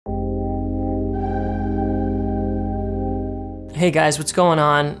Hey guys, what's going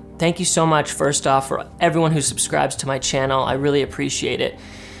on? Thank you so much, first off, for everyone who subscribes to my channel. I really appreciate it.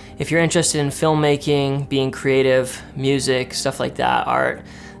 If you're interested in filmmaking, being creative, music, stuff like that, art,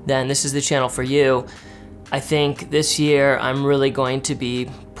 then this is the channel for you. I think this year I'm really going to be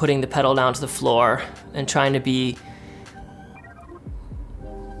putting the pedal down to the floor and trying to be,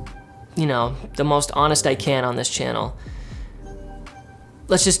 you know, the most honest I can on this channel.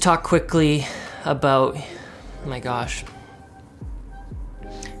 Let's just talk quickly about, oh my gosh.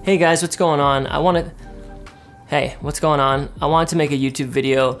 Hey guys, what's going on? I wanted to make a YouTube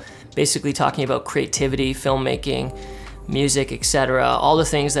video basically talking about creativity, filmmaking, music, etc. All the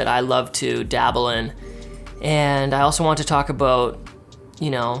things that I love to dabble in. And I also want to talk about,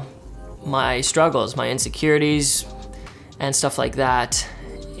 you know, my struggles, my insecurities, and stuff like that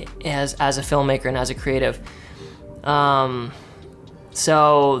as a filmmaker and as a creative.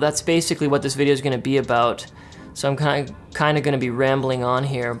 So that's basically what this video is going to be about. So I'm kind of going to be rambling on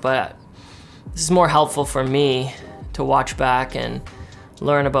here, but this is more helpful for me to watch back and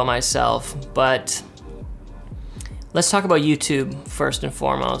learn about myself. But let's talk about YouTube first and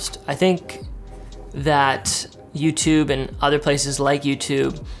foremost. I think that YouTube and other places like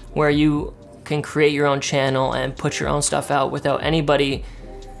YouTube, where you can create your own channel and put your own stuff out without anybody,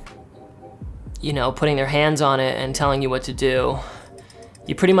 you know, putting their hands on it and telling you what to do,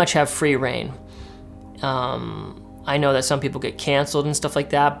 you pretty much have free reign. I know that some people get canceled and stuff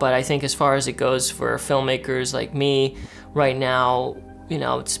like that, but I think as far as it goes for filmmakers like me right now, you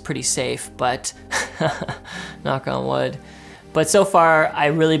know, it's pretty safe, but knock on wood. But so far, I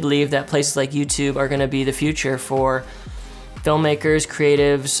really believe that places like YouTube are gonna be the future for filmmakers,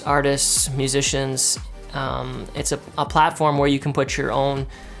 creatives, artists, musicians. It's a platform where you can put your own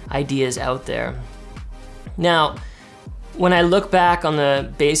ideas out there. Now, when I look back on the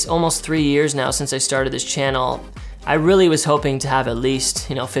base, almost 3 years now since I started this channel, I really was hoping to have at least,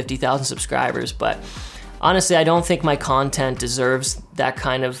 you know, 50,000 subscribers, but honestly, I don't think my content deserves that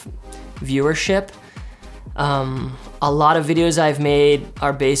kind of viewership. A lot of videos I've made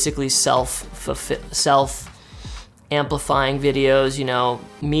are basically self-amplifying videos, you know,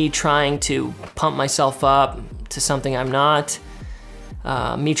 me trying to pump myself up to something I'm not,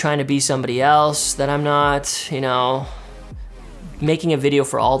 me trying to be somebody else that I'm not, you know, making a video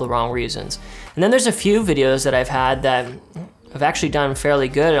for all the wrong reasons. And then there's a few videos that I've had that have actually done fairly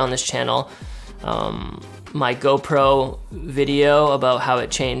good on this channel. My GoPro video about how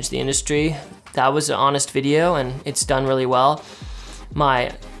it changed the industry, that was an honest video and it's done really well.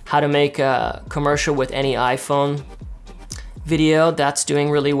 My how to make a commercial with any iPhone video, that's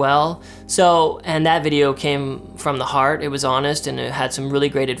doing really well. So, and that video came from the heart, it was honest and it had some really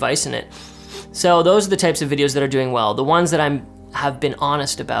great advice in it. So those are the types of videos that are doing well, the ones that have been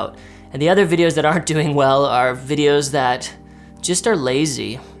honest about. And the other videos that aren't doing well are videos that just are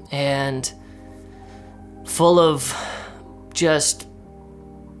lazy and full of just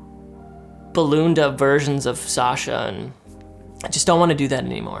ballooned up versions of Sasha, and I just don't want to do that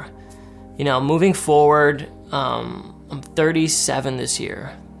anymore. You know, moving forward, I'm 37 this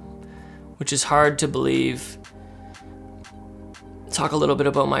year, which is hard to believe. Talk a little bit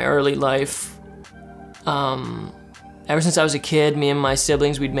about my early life. Ever since I was a kid, me and my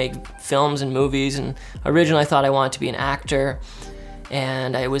siblings, we'd make films and movies, and originally I thought I wanted to be an actor,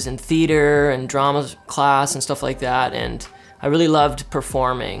 and I was in theater and drama class and stuff like that, and I really loved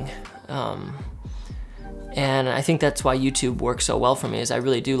performing. And I think that's why YouTube works so well for me, is I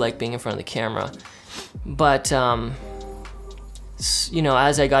really do like being in front of the camera. But, you know,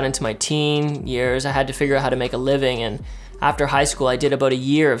 as I got into my teen years, I had to figure out how to make a living, and after high school, I did about a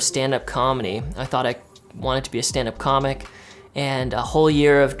year of stand-up comedy. I thought I wanted to be a stand-up comic, and a whole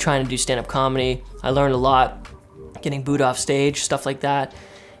year of trying to do stand-up comedy. I learned a lot, getting booed off stage, stuff like that,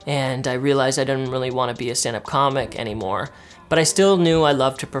 and I realized I didn't really want to be a stand-up comic anymore, but I still knew I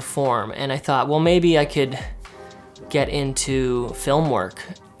loved to perform, and I thought, well, maybe I could get into film work.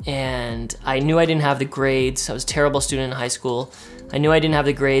 And I knew I didn't have the grades. I was a terrible student in high school. I knew I didn't have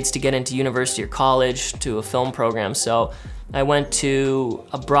the grades to get into university or college, to a film program, so I went to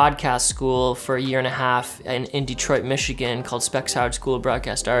a broadcast school for a year and a half in Detroit, Michigan, called Specs Howard School of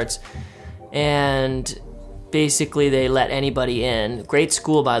Broadcast Arts. And basically they let anybody in. Great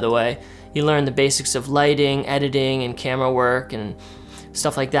school, by the way. You learn the basics of lighting, editing, and camera work and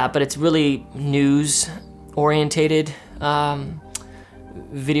stuff like that, but it's really news-orientated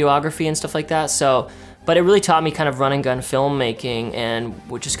videography and stuff like that. So, but it really taught me kind of run and gun filmmaking, and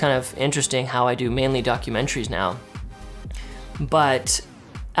which is kind of interesting how I do mainly documentaries now. But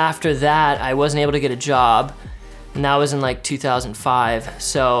after that, I wasn't able to get a job, and that was in like 2005.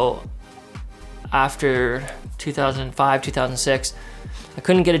 So after 2005, 2006. I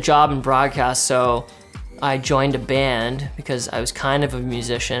couldn't get a job in broadcast, so I joined a band because I was kind of a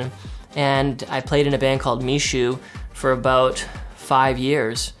musician, and I played in a band called Mishu for about 5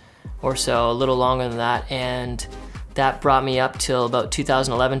 years or so, a little longer than that, and that brought me up till about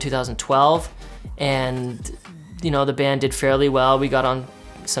 2011, 2012, and you know, the band did fairly well. We got on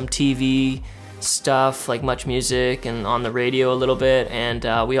some TV stuff like Much Music and on the radio a little bit, and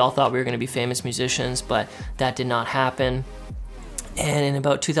we all thought we were going to be famous musicians, but that did not happen. And in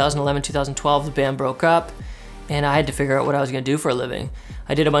about 2011, 2012, the band broke up, and I had to figure out what I was going to do for a living.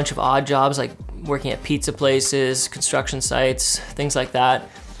 I did a bunch of odd jobs like working at pizza places, construction sites, things like that.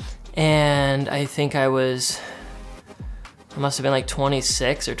 And I think I must have been like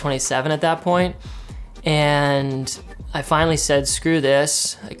 26 or 27 at that point. And I finally said, screw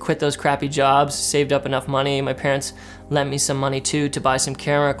this. I quit those crappy jobs, saved up enough money. My parents lent me some money too to buy some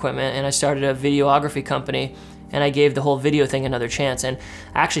camera equipment, and I started a videography company, and I gave the whole video thing another chance, and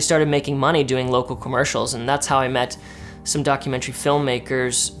I actually started making money doing local commercials, and that's how I met some documentary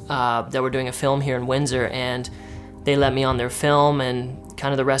filmmakers that were doing a film here in Windsor, and they let me on their film, and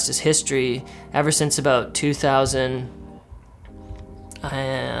kind of the rest is history. Ever since about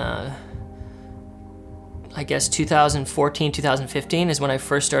 2014, 2015 is when I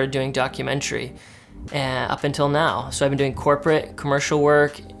first started doing documentary, up until now. So I've been doing corporate commercial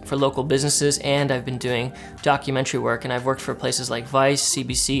work for local businesses, and I've been doing documentary work, and I've worked for places like Vice,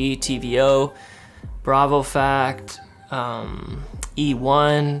 CBC, TVO, Bravo Fact,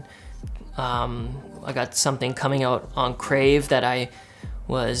 E1. I got something coming out on Crave that I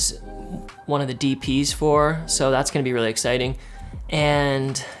was one of the DPs for, so that's gonna be really exciting.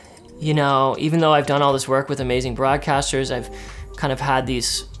 And you know, even though I've done all this work with amazing broadcasters, I've had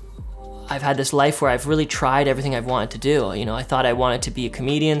this life where I've really tried everything I've wanted to do. You know, I thought I wanted to be a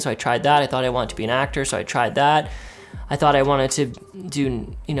comedian, so I tried that. I thought I wanted to be an actor, so I tried that. I thought I wanted to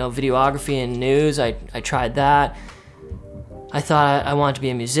do, you know, videography and news. I tried that. I thought I wanted to be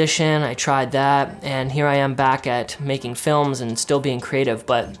a musician. I tried that, and here I am back at making films and still being creative.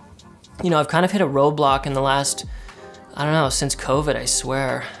 But you know, I've kind of hit a roadblock in the last, I don't know, since COVID, I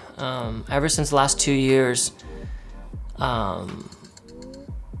swear. Ever since the last 2 years, I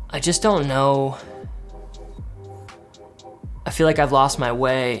just don't know. I feel like I've lost my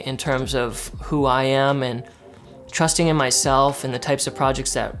way in terms of who I am and trusting in myself and the types of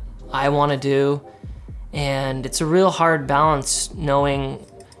projects that I want to do. And it's a real hard balance knowing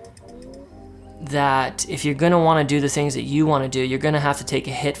that if you're going to want to do the things that you want to do, you're going to have to take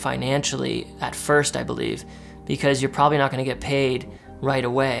a hit financially at first, I believe, because you're probably not going to get paid right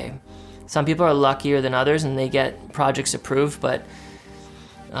away. Some people are luckier than others and they get projects approved, but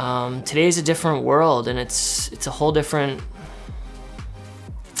today's a different world, and it's a whole different,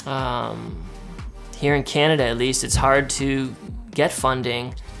 here in Canada at least, it's hard to get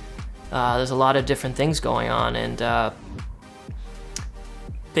funding. There's a lot of different things going on, and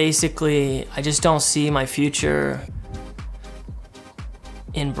basically I just don't see my future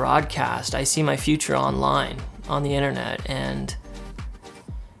in broadcast. I see my future online, on the internet, and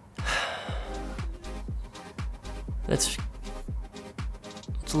it's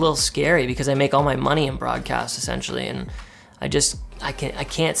a little scary because I make all my money in broadcast essentially, and I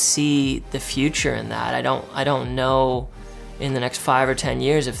can't see the future in that. I don't know in the next 5 or 10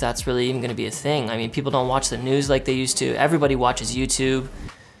 years if that's really even going to be a thing. I mean, people don't watch the news like they used to. Everybody watches YouTube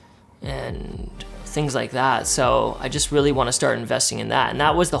and things like that. So I just really want to start investing in that. And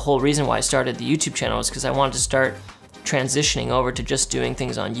that was the whole reason why I started the YouTube channel, is because I wanted to start transitioning over to just doing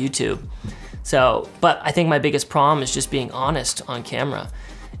things on YouTube. So, but I think my biggest problem is just being honest on camera.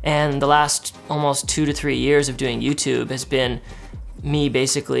 And the last almost 2 to 3 years of doing YouTube has been me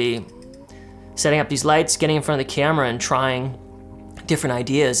basically setting up these lights, getting in front of the camera and trying different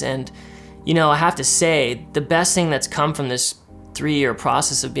ideas. And, you know, I have to say, the best thing that's come from this 3-year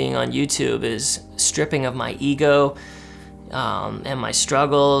process of being on YouTube is stripping of my ego and my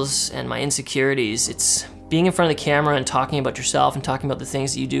struggles and my insecurities. It's being in front of the camera and talking about yourself and talking about the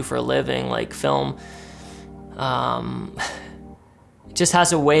things that you do for a living, like film. It just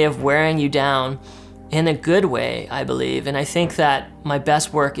has a way of wearing you down in a good way, I believe. And I think that my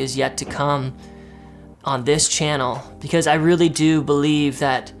best work is yet to come on this channel, because I really do believe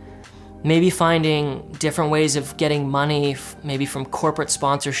that maybe finding different ways of getting money, maybe from corporate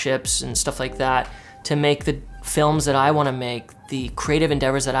sponsorships and stuff like that, to make the films that I want to make, the creative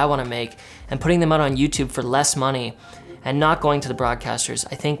endeavors that I want to make, and putting them out on YouTube for less money and not going to the broadcasters.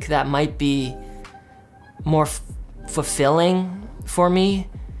 I think that might be more fulfilling for me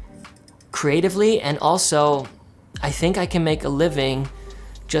creatively, and also I think I can make a living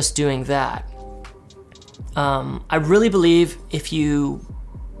just doing that. I really believe if you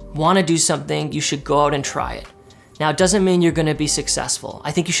want to do something, you should go out and try it. Now, it doesn't mean you're going to be successful.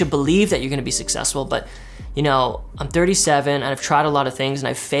 I think you should believe that you're going to be successful, but you know, I'm 37 and I've tried a lot of things and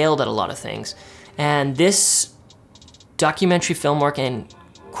I've failed at a lot of things. And this documentary film work and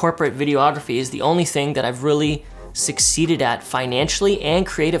corporate videography is the only thing that I've really succeeded at financially and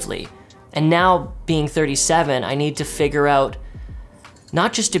creatively. And now being 37, I need to figure out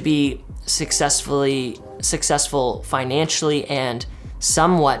not just to be successful financially and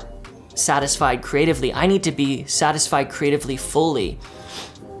somewhat satisfied creatively. I need to be satisfied creatively fully,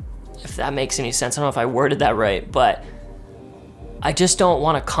 if that makes any sense. I don't know if I worded that right, but I just don't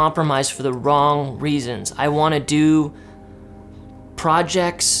want to compromise for the wrong reasons. I want to do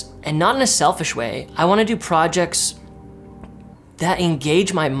projects, and not in a selfish way. I want to do projects that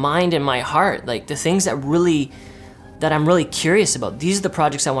engage my mind and my heart, like the things that I'm really curious about. These are the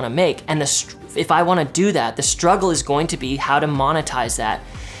projects I want to make, and if I want to do that, the struggle is going to be how to monetize that.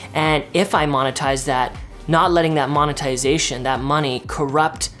 And if I monetize that, not letting that monetization, that money,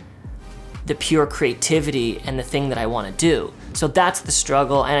 corrupt the pure creativity and the thing that I want to do. So that's the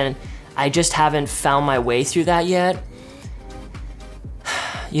struggle, and I just haven't found my way through that yet.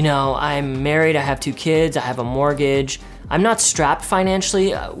 You know, I'm married, I have 2 kids, I have a mortgage. I'm not strapped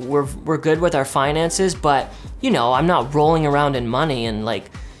financially. We're good with our finances, but you know, I'm not rolling around in money and like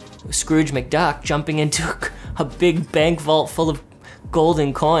Scrooge McDuck jumping into a big bank vault full of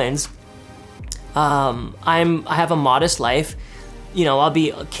golden coins. I have a modest life. You know, I'll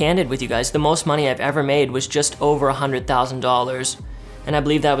be candid with you guys. The most money I've ever made was just over $100,000, and I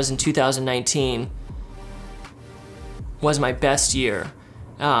believe that was in 2019. Was my best year.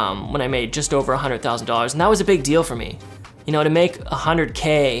 When I made just over $100,000, and that was a big deal for me. You know, to make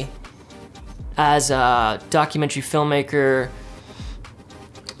 $100K as a documentary filmmaker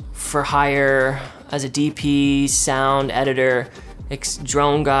for hire, as a DP, sound editor,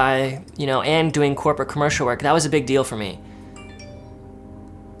 drone guy, you know, and doing corporate commercial work, that was a big deal for me.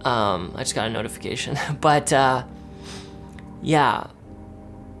 I just got a notification, but yeah.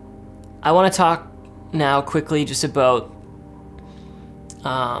 I want to talk now quickly just about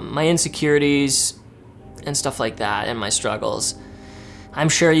my insecurities and stuff like that, and my struggles. I'm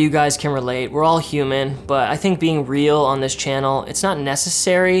sure you guys can relate. We're all human, but I think being real on this channel, it's not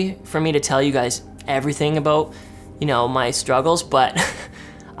necessary for me to tell you guys everything about, you know, my struggles, but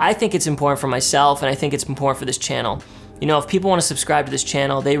I think it's important for myself, and I think it's important for this channel. You know, if people want to subscribe to this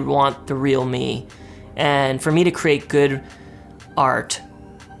channel, they want the real me. And for me to create good art,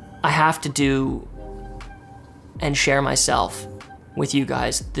 I have to do and share myself with you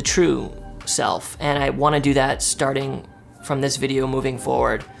guys, the true self, and I want to do that starting from this video moving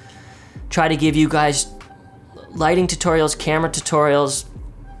forward. Try to give you guys lighting tutorials, camera tutorials,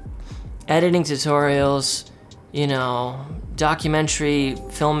 editing tutorials, you know, documentary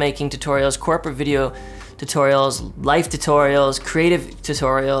filmmaking tutorials, corporate video tutorials, life tutorials, creative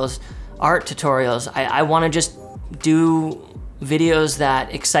tutorials, art tutorials. I want to just do videos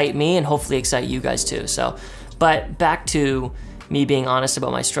that excite me and hopefully excite you guys too. So, but back to me being honest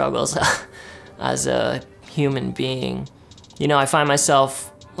about my struggles as a human being. You know, I find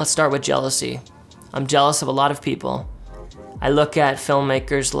myself, let's start with jealousy. I'm jealous of a lot of people. I look at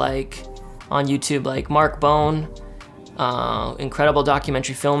filmmakers like, on YouTube, like Mark Bone, incredible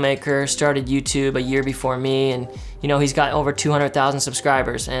documentary filmmaker, started YouTube a year before me, and you know, he's got over 200,000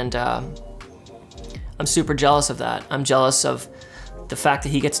 subscribers, and I'm super jealous of that. I'm jealous of the fact that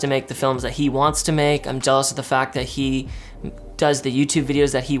he gets to make the films that he wants to make. I'm jealous of the fact that he does the YouTube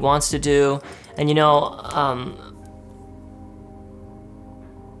videos that he wants to do. And you know,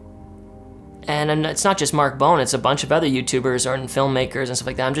 and it's not just Mark Bone, it's a bunch of other YouTubers or filmmakers and stuff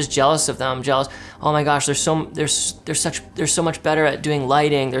like that. I'm just jealous of them. I'm jealous. Oh my gosh, they're so much better at doing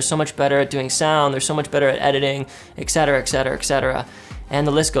lighting. They're so much better at doing sound. They're so much better at editing, etc., etc., etc. And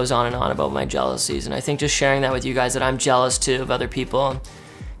the list goes on and on about my jealousies. And I think just sharing that with you guys, that I'm jealous too of other people,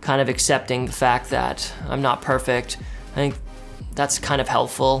 kind of accepting the fact that I'm not perfect. I think that's kind of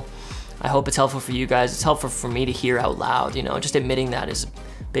helpful. I hope it's helpful for you guys. It's helpful for me to hear out loud, you know, just admitting that is a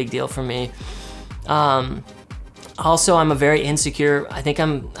big deal for me. Also, I'm a very insecure, I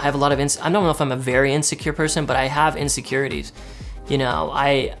have a lot of, I don't know if I'm a very insecure person, but I have insecurities. You know,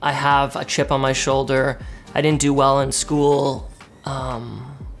 I have a chip on my shoulder. I didn't do well in school.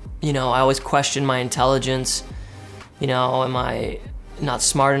 You know, I always question my intelligence. You know, am I not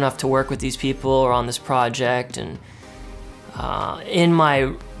smart enough to work with these people or on this project? And in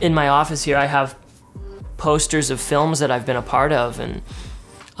my office here, I have posters of films that I've been a part of, and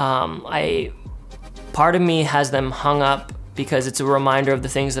part of me has them hung up because it's a reminder of the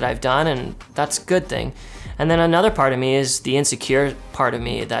things that I've done, and that's a good thing. And then another part of me is the insecure part of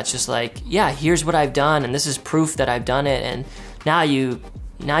me that's just like, yeah, here's what I've done, and this is proof that I've done it, and now you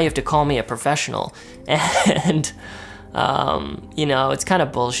have to call me a professional. And you know, it's kind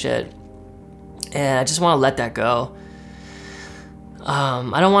of bullshit, and I just want to let that go.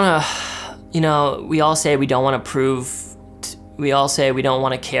 I don't want to, you know, we all say we don't want to prove, we all say we don't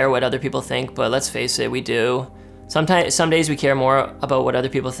want to care what other people think, but let's face it, we do. Sometimes, some days we care more about what other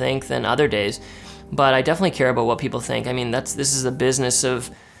people think than other days, but I definitely care about what people think. I mean, this is a business of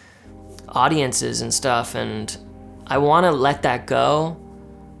audiences and stuff, and I want to let that go,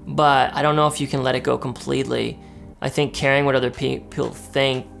 but I don't know if you can let it go completely. I think caring what other people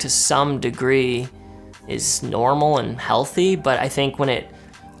think to some degree is normal and healthy, but I think when it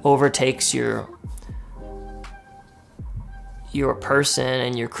overtakes your person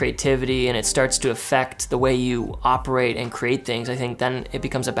and your creativity, and it starts to affect the way you operate and create things, I think then it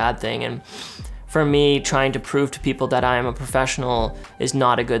becomes a bad thing. And for me, trying to prove to people that I am a professional is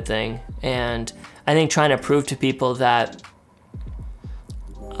not a good thing. And I think trying to prove to people that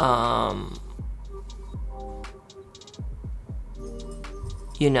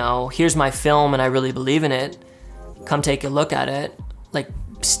you know, here's my film and I really believe in it, come take a look at it, like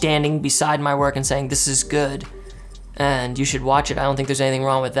standing beside my work and saying this is good and you should watch it. I don't think there's anything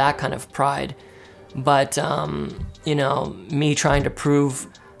wrong with that kind of pride. But you know, me trying to prove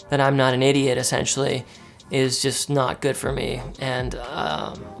that I'm not an idiot essentially is just not good for me. And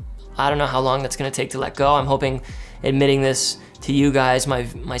I don't know how long that's gonna take to let go. I'm hoping admitting this to you guys,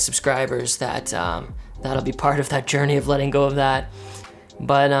 my subscribers, that that'll be part of that journey of letting go of that.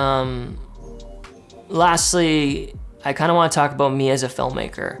 But lastly, I kind of want to talk about me as a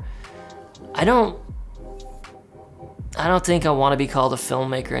filmmaker. I don't think I want to be called a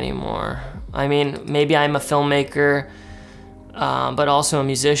filmmaker anymore. I mean, maybe I'm a filmmaker, but also a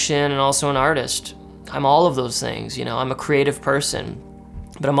musician and also an artist. I'm all of those things, you know. I'm a creative person,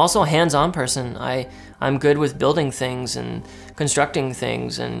 but I'm also a hands-on person. I'm good with building things and constructing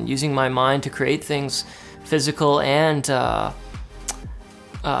things and using my mind to create things, physical and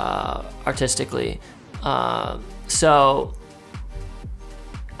artistically. So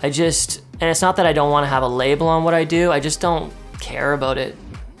I just, and it's not that I don't want to have a label on what I do, I just don't care about it.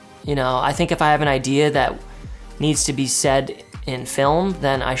 You know, I think if I have an idea that needs to be said in film,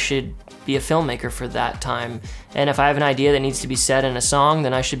 then I should be a filmmaker for that time. And if I have an idea that needs to be said in a song,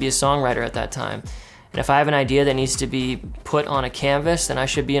 then I should be a songwriter at that time. And if I have an idea that needs to be put on a canvas, then I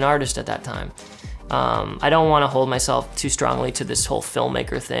should be an artist at that time. I don't want to hold myself too strongly to this whole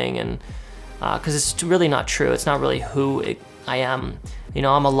filmmaker thing, and because it's really not true. It's not really who I am. You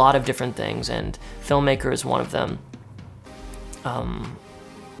know, I'm a lot of different things, and filmmaker is one of them.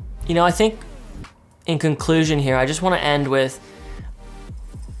 You know, I think in conclusion here, I just want to end with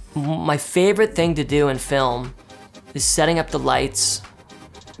my favorite thing to do in film is setting up the lights,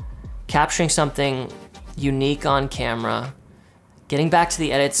 capturing something unique on camera, getting back to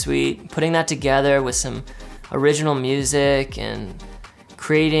the edit suite, putting that together with some original music and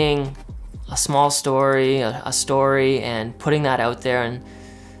creating a small story, a story, and putting that out there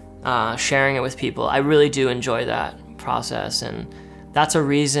and sharing it with people. I really do enjoy that process, and that's a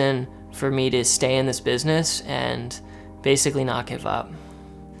reason for me to stay in this business and basically not give up.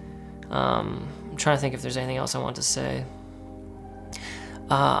 I'm trying to think if there's anything else I want to say.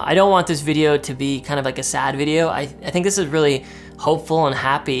 I don't want this video to be kind of like a sad video. I think this is really hopeful and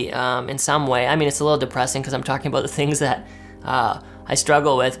happy in some way. I mean, it's a little depressing because I'm talking about the things that I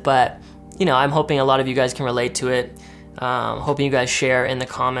struggle with, but you know, I'm hoping a lot of you guys can relate to it. Hoping you guys share in the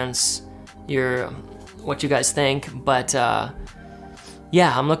comments what you guys think. But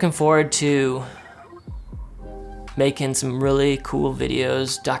yeah, I'm looking forward to making some really cool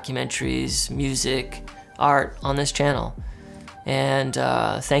videos, documentaries, music, art on this channel. And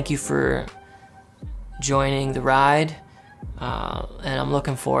thank you for joining the ride. And I'm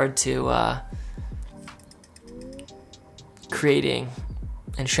looking forward to creating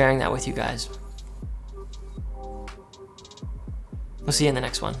and sharing that with you guys. We'll see you in the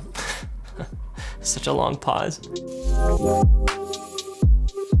next one. Such a long pause.